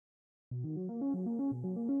Hello,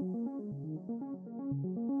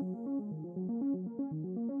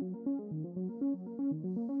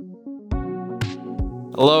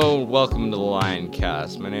 welcome to the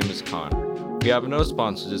Lioncast. My name is Connor. We have no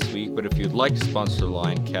sponsors this week, but if you'd like to sponsor the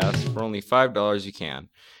Lioncast for only $5, you can.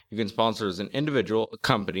 You can sponsor as an individual, a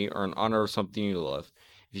company, or in honor of something you love.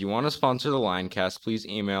 If you want to sponsor the Lioncast, please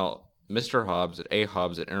email Mr. Hobbs at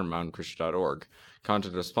ahobbs@intermountainchristian.org.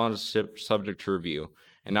 Contact a sponsorship subject to review.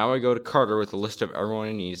 And now I go to Carter with a list of everyone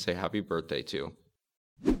I need to say happy birthday to.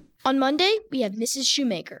 On Monday, we have Mrs.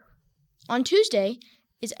 Shoemaker. On Tuesday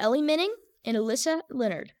is Ellie Minning and Alyssa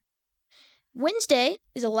Leonard. Wednesday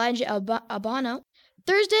is Elijah Albano.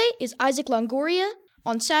 Thursday is Isaac Longoria.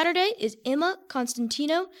 On Saturday is Emma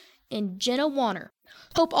Constantino and Jenna Warner.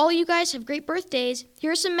 Hope all you guys have great birthdays.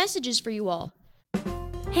 Here are some messages for you all.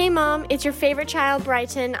 Hey Mom, it's your favorite child,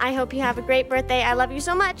 Brighton. I hope you have a great birthday. I love you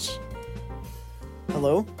so much.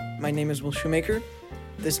 Hello, my name is Will Shoemaker.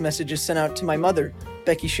 This message is sent out to my mother,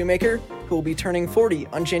 Becky Shoemaker, who will be turning 40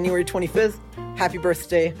 on January 25th. Happy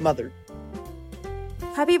birthday, Mother.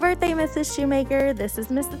 Happy birthday, Mrs. Shoemaker. This is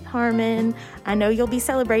Mrs. Harmon. I know you'll be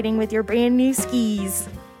celebrating with your brand new skis.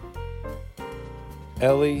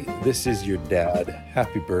 Ellie, this is your dad.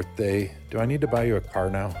 Happy birthday. Do I need to buy you a car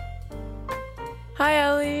now? Hi,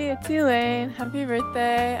 Ellie. It's Elaine. Happy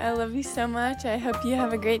birthday. I love you so much. I hope you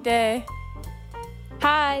have a great day.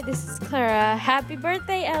 Hi, this is Clara. Happy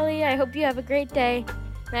birthday, Ellie. I hope you have a great day,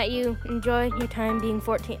 that you enjoy your time being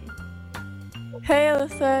 14. Hey,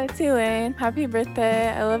 Alyssa. It's Elaine. Happy birthday.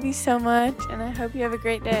 I love you so much, and I hope you have a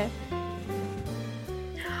great day.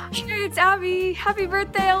 Hey, it's Abby. Happy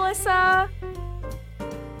birthday, Alyssa.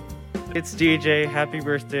 It's DJ. Happy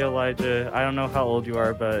birthday, Elijah. I don't know how old you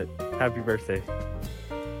are, but happy birthday.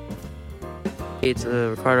 It's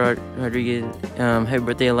Ricardo Rodriguez. Happy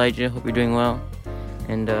birthday, Elijah. Hope you're doing well.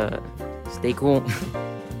 And stay cool.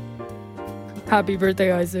 Happy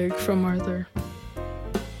birthday, Isaac, from Arthur.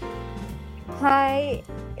 Hi,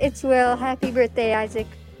 it's Will. Happy birthday, Isaac.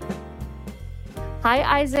 Hi,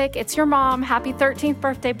 Isaac. It's your mom. Happy 13th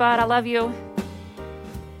birthday, bud. I love you.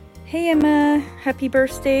 Hey, Emma. Happy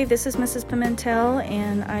birthday. This is Mrs. Pimentel,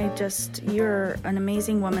 and you're an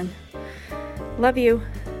amazing woman. Love you.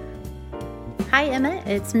 Hi, Emma.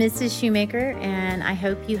 It's Mrs. Shoemaker, and I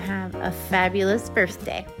hope you have a fabulous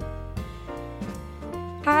birthday.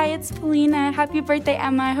 Hi, it's Paulina. Happy birthday,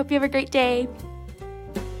 Emma. I hope you have a great day.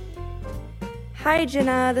 Hi,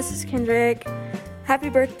 Jenna. This is Kendrick. Happy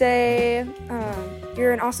birthday.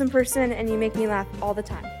 You're an awesome person, and you make me laugh all the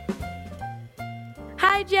time.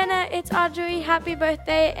 Hi, Jenna. It's Audrey. Happy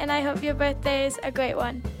birthday, and I hope your birthday is a great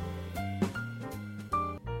one.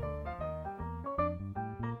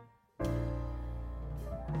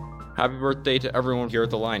 Happy birthday to everyone here at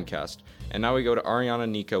the Lioncast. And now we go to Ariana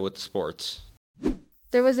Nika with sports.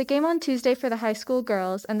 There was a game on Tuesday for the high school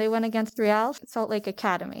girls, and they went against Real Salt Lake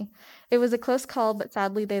Academy. It was a close call, but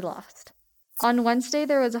sadly they lost. On Wednesday,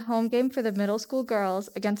 there was a home game for the middle school girls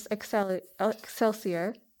against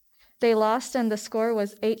Excelsior. They lost, and the score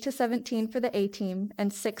was 8-17 for the A team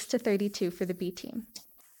and 6-32 for the B team.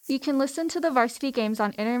 You can listen to the varsity games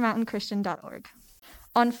on intermountainchristian.org.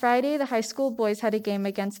 On Friday, the high school boys had a game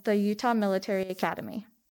against the Utah Military Academy.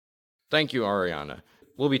 Thank you, Ariana.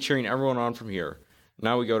 We'll be cheering everyone on from here.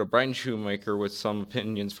 Now we go to Brighton Shoemaker with some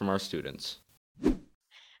opinions from our students.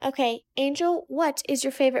 Okay, Angel, what is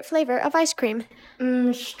your favorite flavor of ice cream?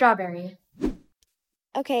 Strawberry.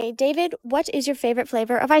 Okay, David, what is your favorite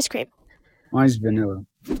flavor of ice cream? Mine's vanilla.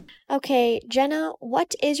 Okay, Jenna,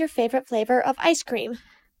 what is your favorite flavor of ice cream?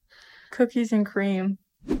 Cookies and cream.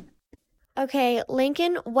 Okay,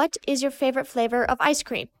 Lincoln, what is your favorite flavor of ice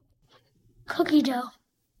cream? Cookie dough.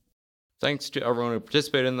 Thanks to everyone who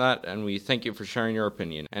participated in that, and we thank you for sharing your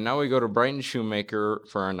opinion. And now we go to Brighton Shoemaker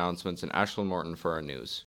for our announcements and Ashlyn Morton for our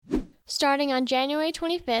news. Starting on January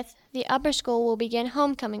 25th, the upper school will begin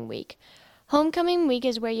Homecoming Week. Homecoming Week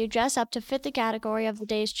is where you dress up to fit the category of the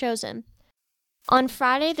days chosen. On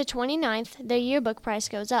Friday the 29th, the yearbook price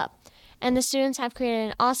goes up, and the students have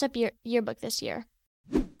created an awesome yearbook this year.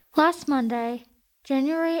 Last Monday,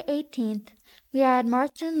 January 18th, we had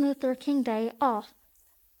Martin Luther King Day off.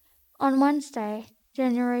 On Wednesday,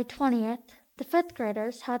 January 20th, the 5th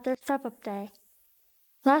graders had their step-up day.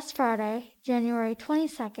 Last Friday, January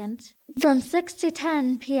 22nd, from 6 to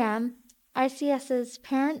 10 p.m., ICS's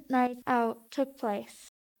Parent Night Out took place.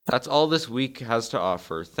 That's all this week has to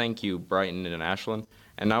offer. Thank you, Brighton and Ashlyn.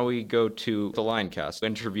 And now we go to the Lioncast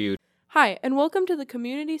interview. Hi, and welcome to the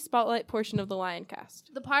Community Spotlight portion of the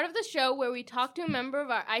Lioncast. The part of the show where we talk to a member of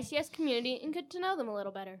our ICS community and get to know them a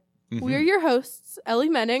little better. We're your hosts, Ellie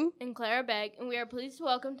Menning and Clara Begg, and we are pleased to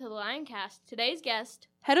welcome to the Lioncast today's guest,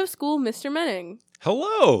 Head of School, Mr. Menning.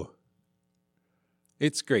 Hello.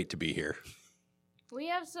 It's great to be here. We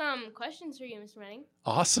have some questions for you, Mr. Menning.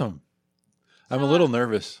 Awesome. I'm a little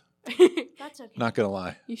nervous. That's okay. Not going to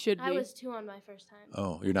lie. You should be. I was 2 on my first time.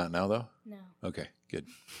 Oh, you're not now, though? No. Okay, good.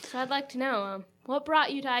 So I'd like to know, what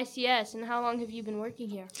brought you to ICS, and how long have you been working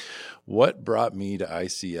here? What brought me to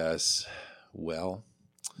ICS? Well,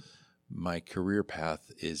 my career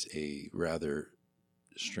path is a rather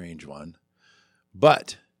strange one.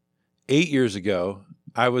 But 8 years ago,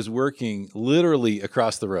 I was working literally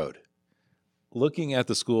across the road, looking at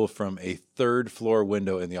the school from a 3rd floor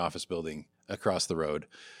window in the office building across the road,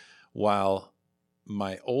 while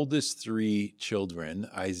my oldest 3 children,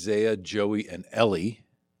 Isaiah, Joey, and Ellie,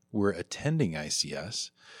 were attending ICS.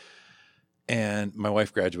 And my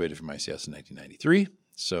wife graduated from ICS in 1993.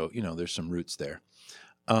 So, there's some roots there.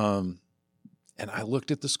 And I looked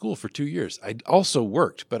at the school for 2 years. I also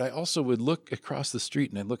worked, but I also would look across the street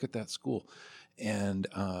and I'd look at that school. And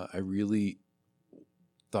I really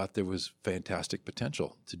thought there was fantastic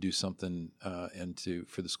potential to do something and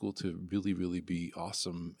for the school to really, really be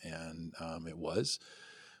awesome. And it was.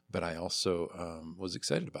 But I also was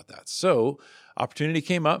excited about that. So opportunity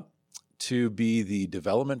came up to be the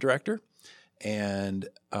development director and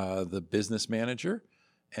the business manager.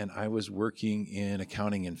 And I was working in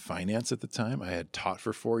accounting and finance at the time. I had taught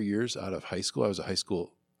for 4 years out of high school.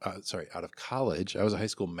 Out of college. I was a high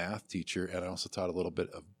school math teacher, and I also taught a little bit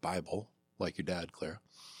of Bible, like your dad, Clara.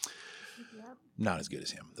 Yep. Not as good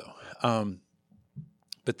as him, though.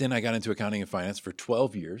 But then I got into accounting and finance for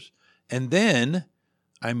 12 years. And then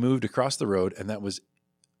I moved across the road, and that was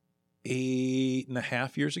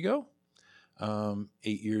 8.5 years ago. 8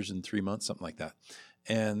 years and 3 months, something like that.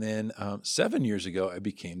 And then 7 years ago, I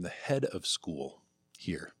became the head of school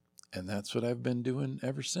here. And that's what I've been doing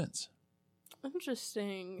ever since.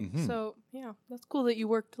 Interesting. Mm-hmm. So, yeah, that's cool that you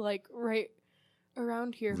worked right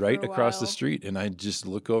around here right across the street. And I just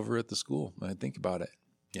look over at the school and I think about it.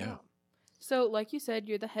 Yeah. So, like you said,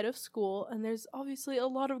 you're the head of school, and there's obviously a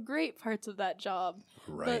lot of great parts of that job.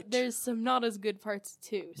 Right. But there's some not as good parts,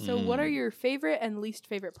 too. So what are your favorite and least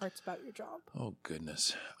favorite parts about your job? Oh,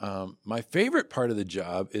 goodness. My favorite part of the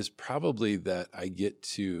job is probably that I get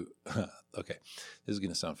to, okay, this is going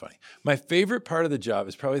to sound funny. My favorite part of the job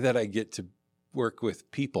is probably that I get to work with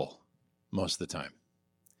people most of the time.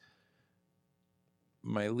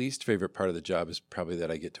 My least favorite part of the job is probably that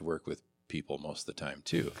I get to work with people most of the time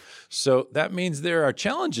too. So that means there are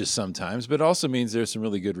challenges sometimes, but also means there's some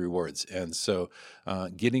really good rewards. And so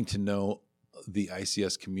getting to know the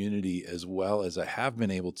ICS community as well as I have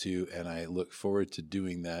been able to, and I look forward to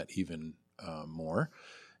doing that even more.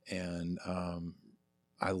 And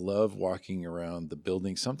I love walking around the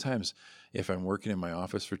building. Sometimes if I'm working in my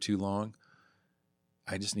office for too long,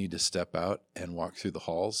 I just need to step out and walk through the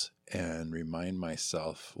halls and remind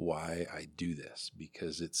myself why I do this,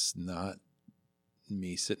 because it's not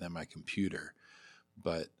me sitting at my computer,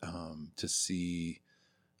 but to see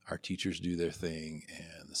our teachers do their thing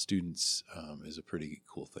and the students is a pretty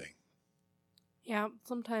cool thing. Yeah,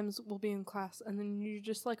 sometimes we'll be in class and then you're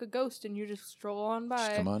just like a ghost and you just stroll on by.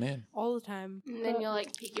 Just come on in. All the time. And then you'll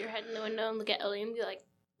peek your head in the window and look at Ellie and be like,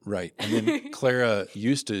 right. And then Clara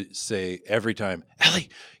used to say every time, Ellie,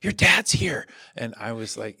 your dad's here. And I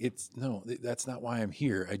was like, no, that's not why I'm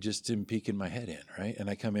here. I just am peeking my head in, right? And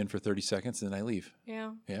I come in for 30 seconds and then I leave.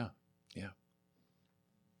 Yeah. Yeah.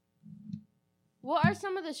 what are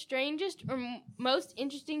some of the strangest or most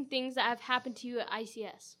interesting things that have happened to you at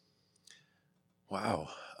ICS? Wow.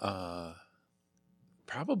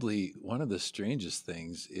 Probably one of the strangest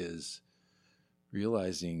things is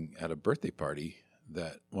realizing at a birthday party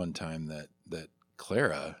that one time that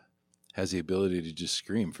Clara has the ability to just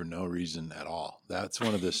scream for no reason at all. That's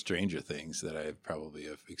one of the stranger things that I probably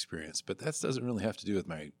have experienced. But that doesn't really have to do with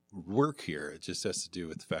my work here. It just has to do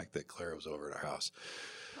with the fact that Clara was over at our house.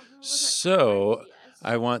 So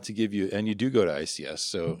I want to give you, and you do go to ICS,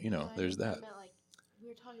 so, there's that. We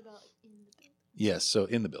were talking about in the building. Yes, so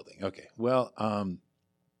in the building. Okay. Well,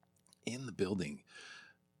 in the building,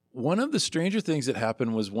 one of the stranger things that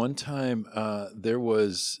happened was one time there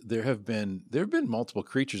have been multiple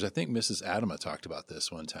creatures. I think Mrs. Adama talked about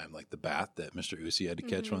this one time, like the bat that Mr. Usi had to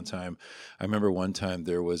catch one time. I remember one time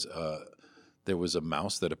there was a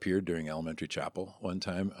mouse that appeared during elementary chapel one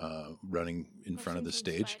time running in front of the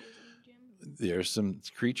stage. there's some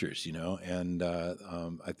creatures, and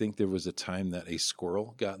I think there was a time that a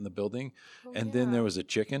squirrel got in the building, and then there was a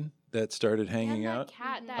chicken that started hanging out.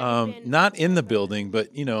 Cat that Not in the building, but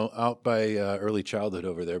out by early childhood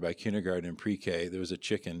over there by kindergarten and pre-K, there was a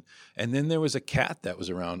chicken, and then there was a cat that was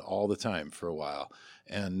around all the time for a while.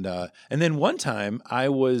 And then one time I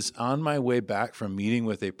was on my way back from meeting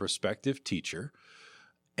with a prospective teacher,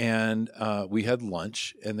 and we had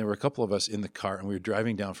lunch, and there were a couple of us in the car, and we were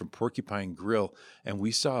driving down from Porcupine Grill, and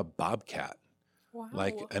we saw a bobcat. Wow.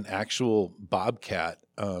 Like an actual bobcat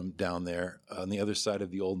down there on the other side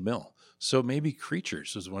of the old mill. So maybe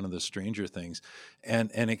creatures was one of the stranger things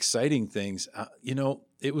and exciting things.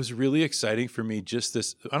 It was really exciting for me just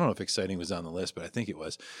this. I don't know if exciting was on the list, but I think it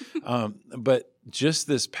was. But just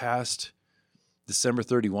this past December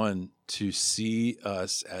 31 to see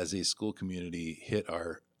us as a school community hit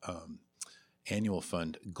our annual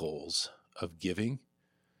fund goals of giving.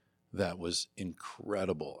 That was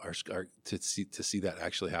incredible. Our to see that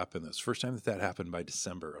actually happen. That was the first time that happened by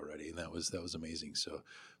December already, and that was amazing. So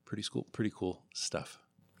pretty cool stuff.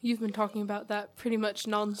 You've been talking about that pretty much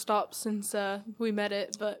nonstop since we met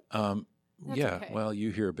it, but yeah. okay. Well,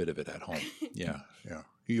 you hear a bit of it at home. Yeah.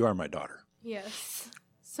 You are my daughter. Yes.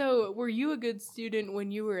 So, were you a good student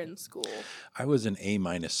when you were in school? I was an A-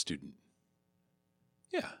 student.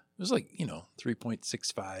 Yeah, it was like 3.65,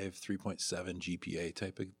 3.7 GPA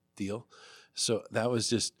type of deal. So that was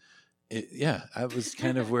just, I was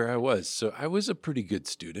kind of where I was. So I was a pretty good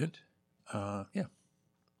student. Yeah.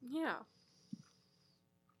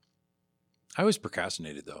 I always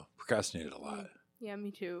procrastinated though. Procrastinated a lot. Yeah,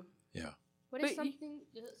 me too. Yeah. What is something?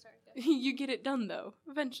 Sorry, you get it done though,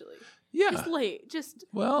 eventually. Yeah. Just late.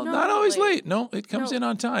 Not always late. No, it comes in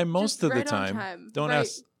on time most of the time. On time. Don't right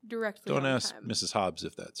ask directly. Don't on ask time. Mrs. Hobbs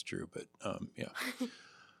if that's true, but yeah.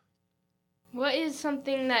 What is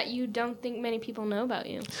something that you don't think many people know about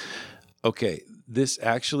you? Okay, this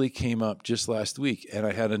actually came up just last week, and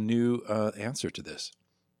I had a new answer to this.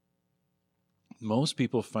 Most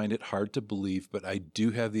people find it hard to believe, but I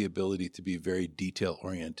do have the ability to be very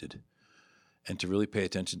detail-oriented and to really pay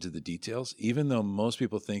attention to the details, even though most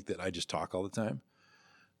people think that I just talk all the time.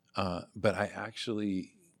 But I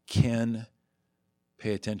actually can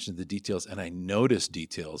pay attention to the details, and I notice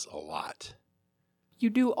details a lot. You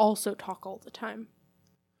do also talk all the time.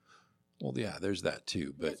 Well, yeah, there's that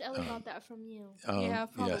too. But Miss Ellie got that from you. Yeah,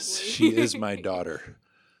 probably. Yes, she is my daughter.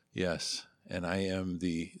 Yes, and I am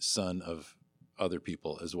the son of other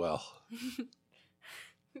people as well.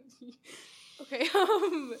 Okay.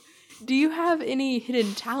 Do you have any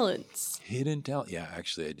hidden talents? Hidden talent? Yeah,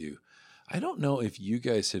 actually, I do. I don't know if you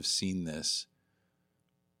guys have seen this.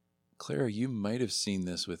 Clara, you might have seen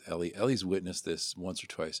this with Ellie. Ellie's witnessed this once or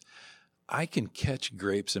twice. I can catch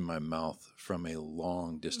grapes in my mouth from a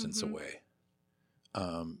long distance away.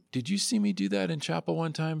 Did you see me do that in chapel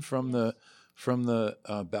one time from the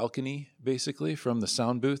balcony, basically from the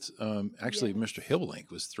sound booth? Actually, Mr. Hibblink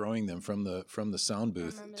was throwing them from the sound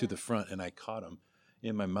booth to the front, and I caught them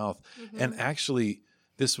in my mouth. And actually,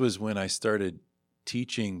 this was when I started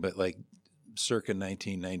teaching, but like circa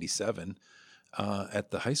 1997, at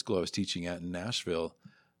the high school I was teaching at in Nashville.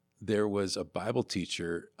 There was a Bible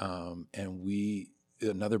teacher,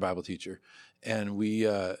 another Bible teacher, and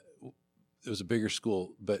it was a bigger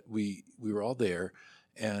school, but we were all there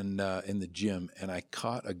and in the gym, and I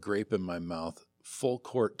caught a grape in my mouth, full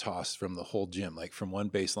court toss from the whole gym, like from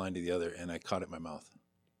one baseline to the other, and I caught it in my mouth.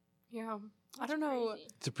 Yeah. I don't know.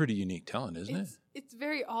 It's a pretty unique talent, isn't it? It's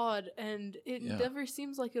very odd, and it never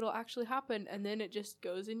seems like it'll actually happen, and then it just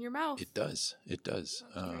goes in your mouth. It does. It does.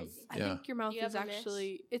 I think your mouth is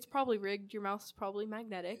actually, it's probably rigged. Your mouth's probably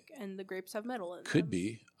magnetic, and the grapes have metal in them. Could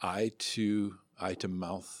be. Eye to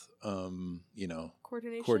mouth,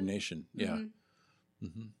 coordination. Yeah. Mm-hmm.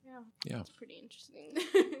 Mm-hmm. Yeah. That's pretty interesting.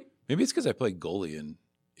 Maybe it's because I played goalie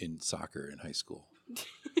in soccer in high school.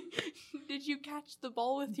 Did you catch the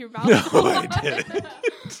ball with your mouth? No, I didn't.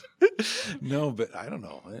 No, but I don't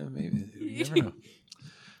know. Maybe you never know.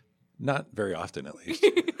 Not very often, at least.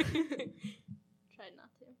 Tried not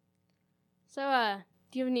to. So,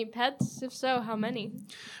 do you have any pets? If so, how many?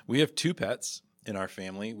 We have 2 pets in our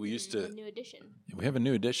family. We used to. A new addition. We have a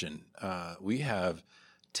new addition. We have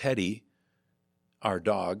Teddy, our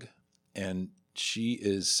dog, and she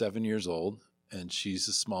is 7 years old, and she's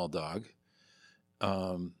a small dog.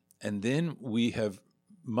 And then we have,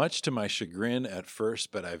 much to my chagrin at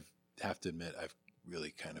first, but I have to admit I've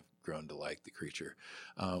really kind of grown to like the creature.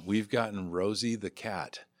 We've gotten Rosie the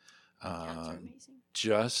cat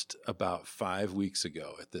just about 5 weeks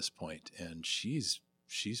ago at this point, and she's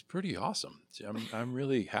pretty awesome. I'm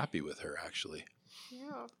really happy with her, actually.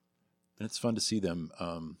 Yeah. And it's fun to see them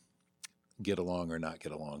get along or not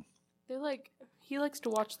get along. He likes to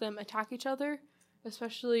watch them attack each other,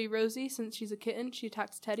 especially Rosie, since she's a kitten. She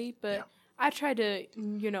attacks Teddy, but I try to,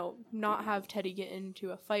 not have Teddy get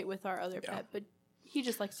into a fight with our other pet, but he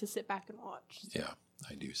just likes to sit back and watch. So. Yeah,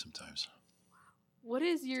 I do sometimes. What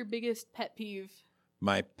is your biggest pet peeve?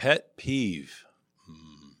 My pet peeve.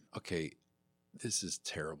 Okay, this is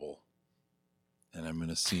terrible. And I'm going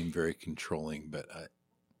to seem very controlling, but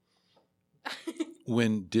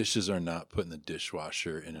when dishes are not put in the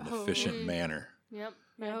dishwasher in an efficient manner. Yep.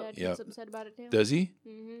 My dad gets upset about it too. Does he?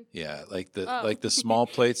 Mm-hmm. Yeah, like the small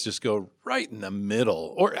plates just go right in the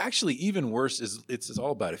middle. Or actually, even worse is it's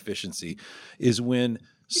all about efficiency. Is when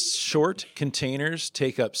short containers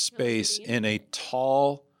take up space in a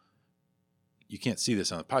tall. You can't see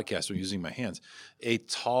this on the podcast. I'm using my hands. A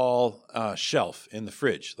tall shelf in the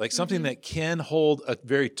fridge, like something that can hold a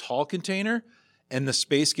very tall container, and the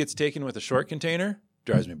space gets taken with a short container.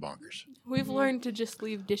 Drives me bonkers. We've learned to just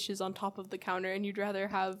leave dishes on top of the counter, and you'd rather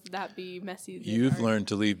have that be messy than You've learned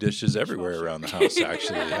to leave dishes everywhere around the house,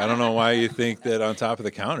 actually. I don't know why you think that on top of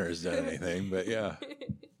the counter has done anything, but yeah.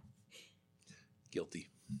 Guilty.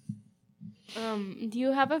 Do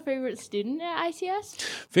you have a favorite student at ICS?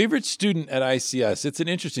 Favorite student at ICS. It's an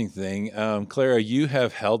interesting thing. Clara, you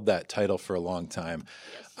have held that title for a long time.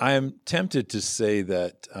 Yes. I'm tempted to say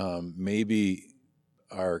that maybe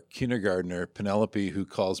our kindergartner, Penelope, who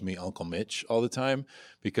calls me Uncle Mitch all the time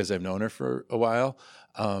because I've known her for a while.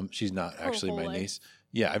 She's not actually my niece.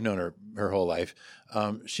 Yeah, I've known her whole life.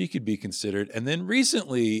 She could be considered. And then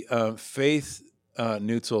recently, Faith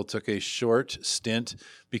Neutzel took a short stint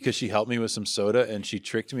because she helped me with some soda, and she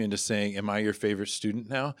tricked me into saying, "Am I your favorite student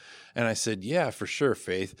now?" And I said, "Yeah, for sure,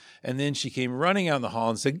 Faith." And then she came running out in the hall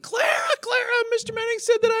and said, Clara, Mr. Manning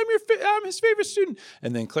said that I'm his favorite student.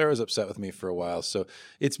 And then Clara was upset with me for a while. So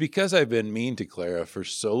it's because I've been mean to Clara for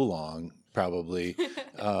so long, probably,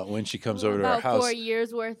 when she comes over to our house. About 4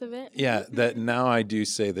 years worth of it. Yeah, that now I do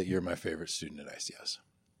say that you're my favorite student at ICS.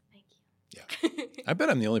 Thank you. Yeah. I bet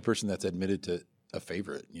I'm the only person that's admitted to a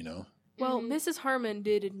favorite, Well, Mrs. Harmon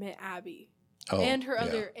did admit Abby. Oh, and her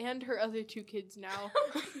other two kids now.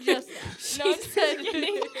 Just she said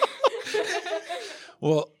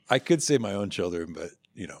Well, I could say my own children, but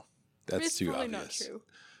that's it's too probably obvious. Not true.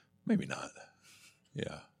 Maybe not.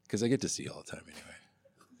 Yeah, because I get to see you all the time anyway.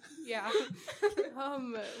 Yeah.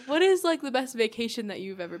 What is like the best vacation that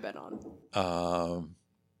you've ever been on?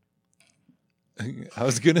 I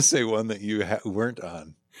was gonna say one that you weren't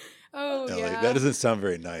on. Oh, Ellie. yeah. That doesn't sound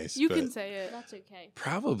very nice. You but can say it. That's okay.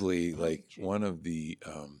 Probably like one of the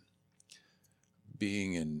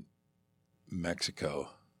being in Mexico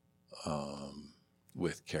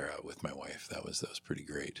with Kara, with my wife. That was pretty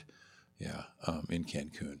great. Yeah, in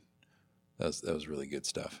Cancun. That was really good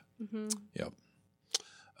stuff. Mm-hmm. Yep.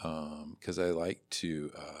 Because I like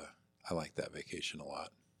that vacation a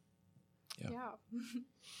lot. Yeah.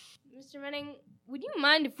 Mr. Manning, would you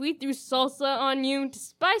mind if we threw salsa on you to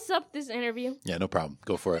spice up this interview? Yeah, no problem.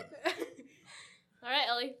 Go for it. All right,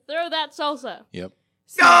 Ellie, throw that salsa. Yep.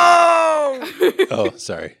 No! Oh,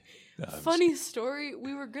 sorry. Funny story.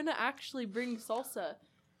 We were going to actually bring salsa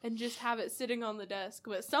and just have it sitting on the desk,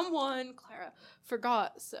 but someone, Clara,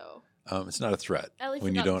 forgot, so. It's not a threat Ellie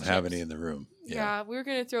when you forgot don't the have chips. any in the room. Yeah, we were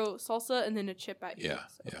going to throw salsa and then a chip at you.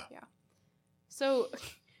 Yeah. So,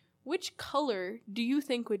 which color do you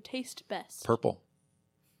think would taste best? Purple.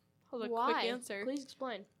 Hold a Why? quick answer. Please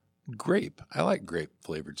explain. Grape. I like grape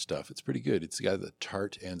flavored stuff. It's pretty good. It's got the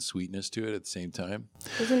tart and sweetness to it at the same time.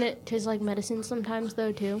 Doesn't it taste like medicine sometimes,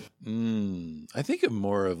 though, too? I think of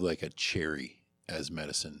more of like a cherry as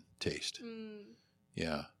medicine taste.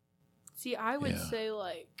 Yeah. See, I would say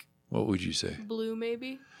like... What would you say? Blue,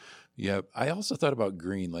 maybe? Yeah. I also thought about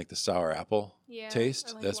green, like the sour apple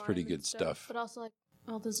taste. like That's pretty lime good and stuff. But also like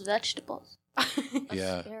all those vegetables.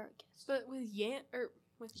 Yeah. Asparagus. But with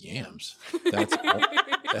Yams.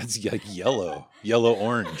 That's like yellow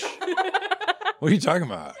orange. What are you talking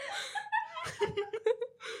about?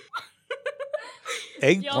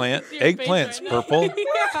 Eggplant's right purple.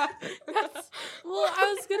 Yeah, well,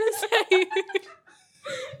 I was gonna say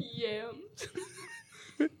yams.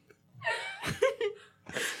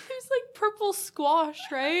 There's like purple squash,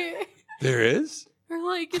 right? There is? Or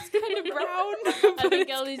like it's kind of brown. I think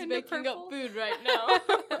Ellie's making up food right now.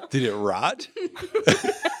 Did it rot?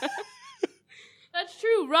 That's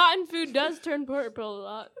true. Rotten food does turn purple a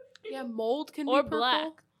lot. Yeah, mold can or be purple.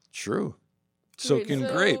 black. True. So can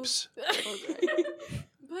grapes.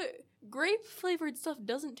 But grape flavored stuff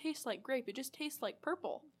doesn't taste like grape. It just tastes like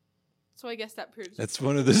purple. So I guess that proves That's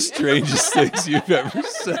one of the strangest things you've ever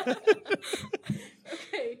said.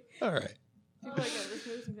 Okay. All right. People are gonna listen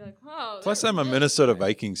to this and be like, oh. Plus, I'm a Minnesota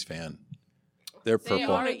Vikings fan. They're They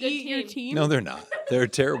purple. are a good Eat your team? No, they're not. They're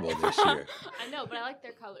terrible this year. I know, but I like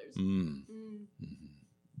their colors.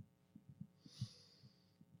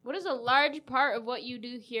 What is a large part of what you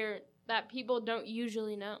do here that people don't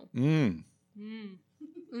usually know?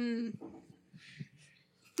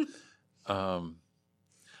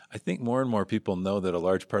 I think more and more people know that a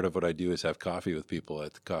large part of what I do is have coffee with people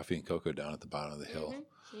at the Coffee and Cocoa down at the bottom of the hill.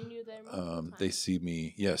 They see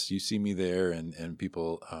me. Yes, you see me there, and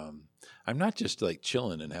people. I'm not just like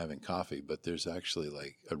chilling and having coffee, but there's actually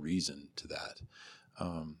like a reason to that.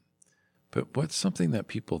 But what's something that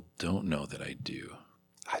people don't know that I do?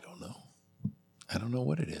 I don't know. I don't know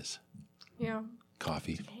what it is. Yeah.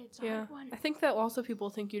 Coffee. Yeah. I think that also people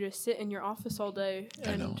think you just sit in your office all day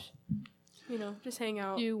and, just hang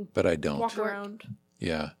out. But I don't. Walk around.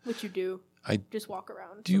 Yeah. Which you do. I just walk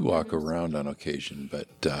around. Do walk around on occasion, but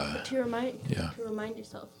To remind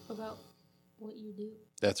yourself about what you do.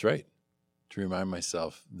 That's right. To remind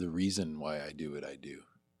myself the reason why I do what I do.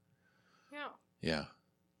 Yeah. Yeah.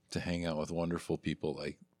 To hang out with wonderful people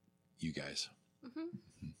like you guys.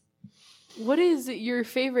 What is your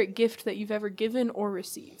favorite gift that you've ever given or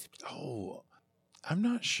received? Oh, I'm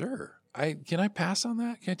not sure. Can I pass on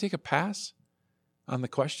that? Can I take a pass on the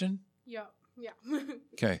question? Yeah.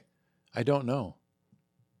 Okay. I don't know.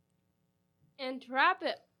 And to wrap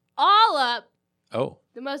it all up,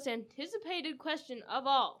 the most anticipated question of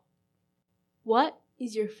all. What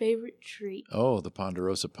is your favorite treat? Oh, the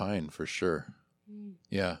Ponderosa Pine for sure.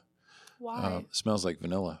 Yeah. Why? Smells like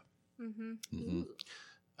vanilla.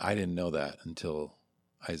 I didn't know that until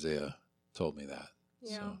Isaiah told me that.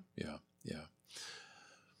 Yeah. So, yeah.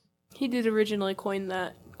 He did originally coin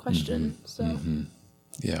that question, so.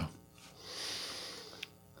 Yeah.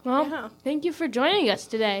 Well, thank you for joining us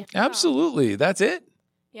today. Absolutely. That's it?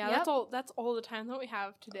 Yeah, that's all the time that we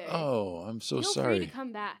have today. Oh, I'm so Feel sorry. free to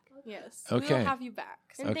come back. Yes. Okay. We'll have you back.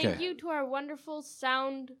 And thank you to our wonderful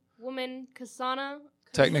sound woman, Kasana.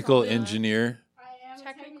 Technical engineer.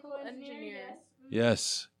 Technical engineer.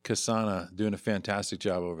 Yes, Kasana, doing a fantastic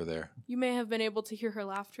job over there. You may have been able to hear her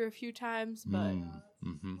laughter a few times, but we're not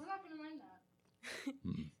going to mind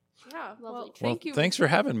that. Yeah, well, thank you. Thanks for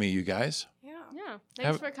having me, you guys. Yeah.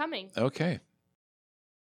 Thanks for coming. Okay.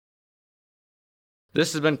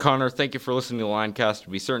 This has been Connor. Thank you for listening to Linecast.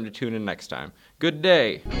 Be certain to tune in next time. Good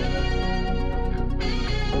day.